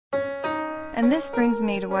And this brings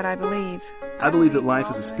me to what I believe. I believe that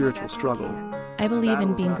life is a spiritual struggle. I believe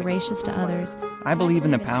in being gracious to others. I believe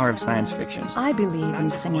in the power of science fiction. I believe in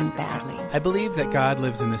singing badly. I believe that God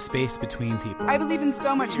lives in the space between people. I believe in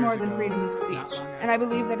so much more than freedom of speech, and I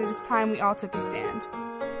believe that it is time we all took a stand.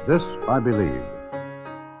 This I believe.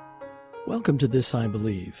 Welcome to This I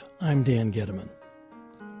Believe. I'm Dan Getteman.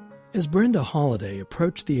 As Brenda Holliday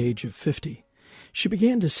approached the age of 50, she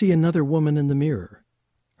began to see another woman in the mirror,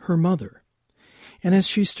 her mother. And as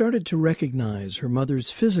she started to recognize her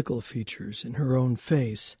mother's physical features in her own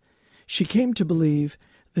face, she came to believe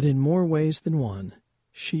that in more ways than one,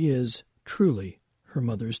 she is truly her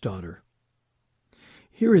mother's daughter.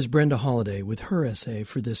 Here is Brenda Holliday with her essay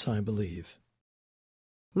for This I Believe.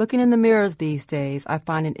 Looking in the mirrors these days, I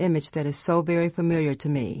find an image that is so very familiar to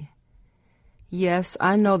me. Yes,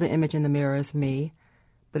 I know the image in the mirror is me,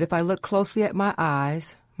 but if I look closely at my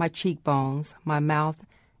eyes, my cheekbones, my mouth,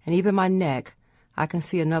 and even my neck, I can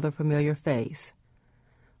see another familiar face.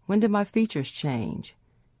 When did my features change?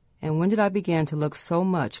 And when did I begin to look so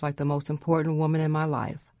much like the most important woman in my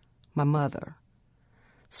life, my mother?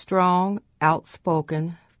 Strong,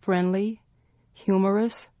 outspoken, friendly,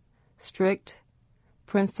 humorous, strict,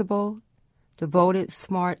 principled, devoted,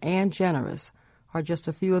 smart, and generous are just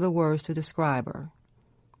a few of the words to describe her.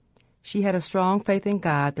 She had a strong faith in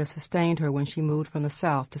God that sustained her when she moved from the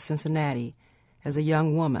South to Cincinnati as a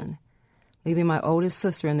young woman, leaving my oldest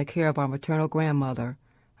sister in the care of our maternal grandmother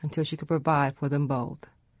until she could provide for them both.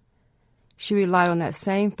 She relied on that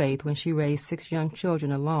same faith when she raised 6 young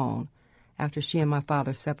children alone after she and my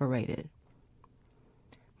father separated.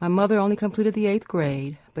 My mother only completed the 8th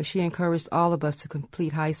grade, but she encouraged all of us to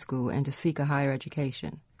complete high school and to seek a higher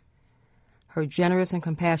education. Her generous and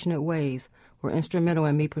compassionate ways were instrumental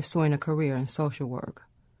in me pursuing a career in social work.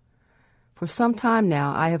 For some time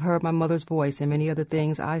now, I have heard my mother's voice in many of the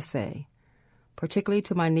things I say, particularly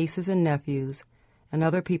to my nieces and nephews and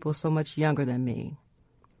other people so much younger than me.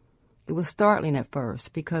 It was startling at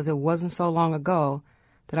first because it wasn't so long ago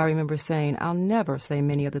that I remember saying, "I'll never say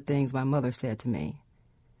many of the things my mother said to me."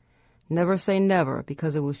 Never say never,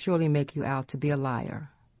 because it will surely make you out to be a liar.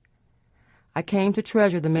 I came to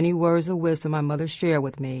treasure the many words of wisdom my mother shared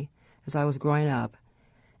with me as I was growing up,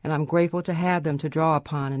 and I'm grateful to have them to draw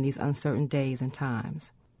upon in these uncertain days and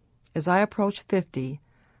times. As I approach 50,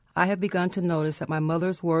 I have begun to notice that my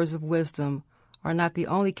mother's words of wisdom are not the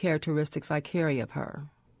only characteristics I carry of her.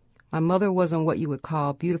 My mother wasn't what you would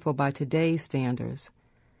call beautiful by today's standards,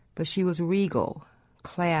 but she was regal,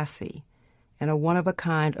 classy, and a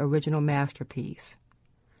one-of-a-kind original masterpiece.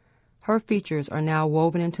 Her features are now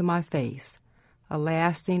woven into my face, a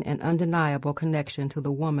lasting and undeniable connection to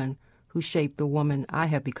the woman who shaped the woman I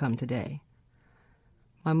have become today.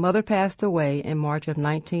 My mother passed away in March of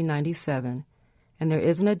 1997, and there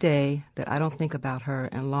isn't a day that I don't think about her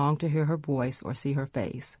and long to hear her voice or see her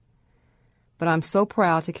face. But I'm so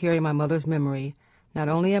proud to carry my mother's memory not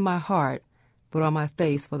only in my heart, but on my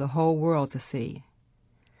face for the whole world to see.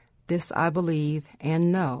 This I believe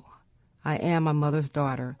and know. I am my mother's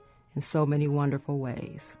daughter in so many wonderful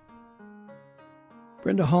ways.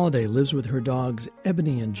 Brenda Holliday lives with her dogs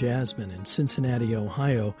Ebony and Jasmine in Cincinnati,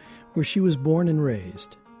 Ohio, where she was born and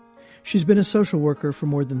raised. She's been a social worker for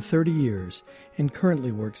more than 30 years and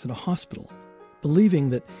currently works at a hospital, believing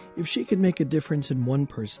that if she could make a difference in one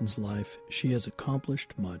person's life, she has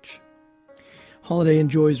accomplished much. Holliday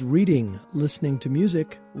enjoys reading, listening to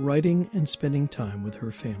music, writing, and spending time with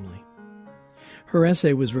her family. Her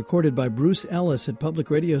essay was recorded by Bruce Ellis at public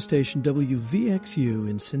radio station WVXU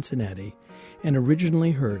in Cincinnati and originally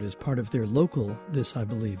heard as part of their local This I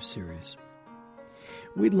Believe series.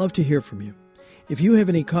 We'd love to hear from you. If you have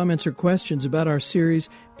any comments or questions about our series,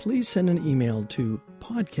 please send an email to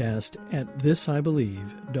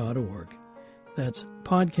podcast@thisibelieve.org. That's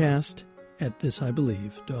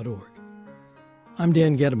podcast@thisibelieve.org. I'm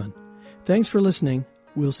Dan Getteman. Thanks for listening.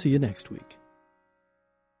 We'll see you next week.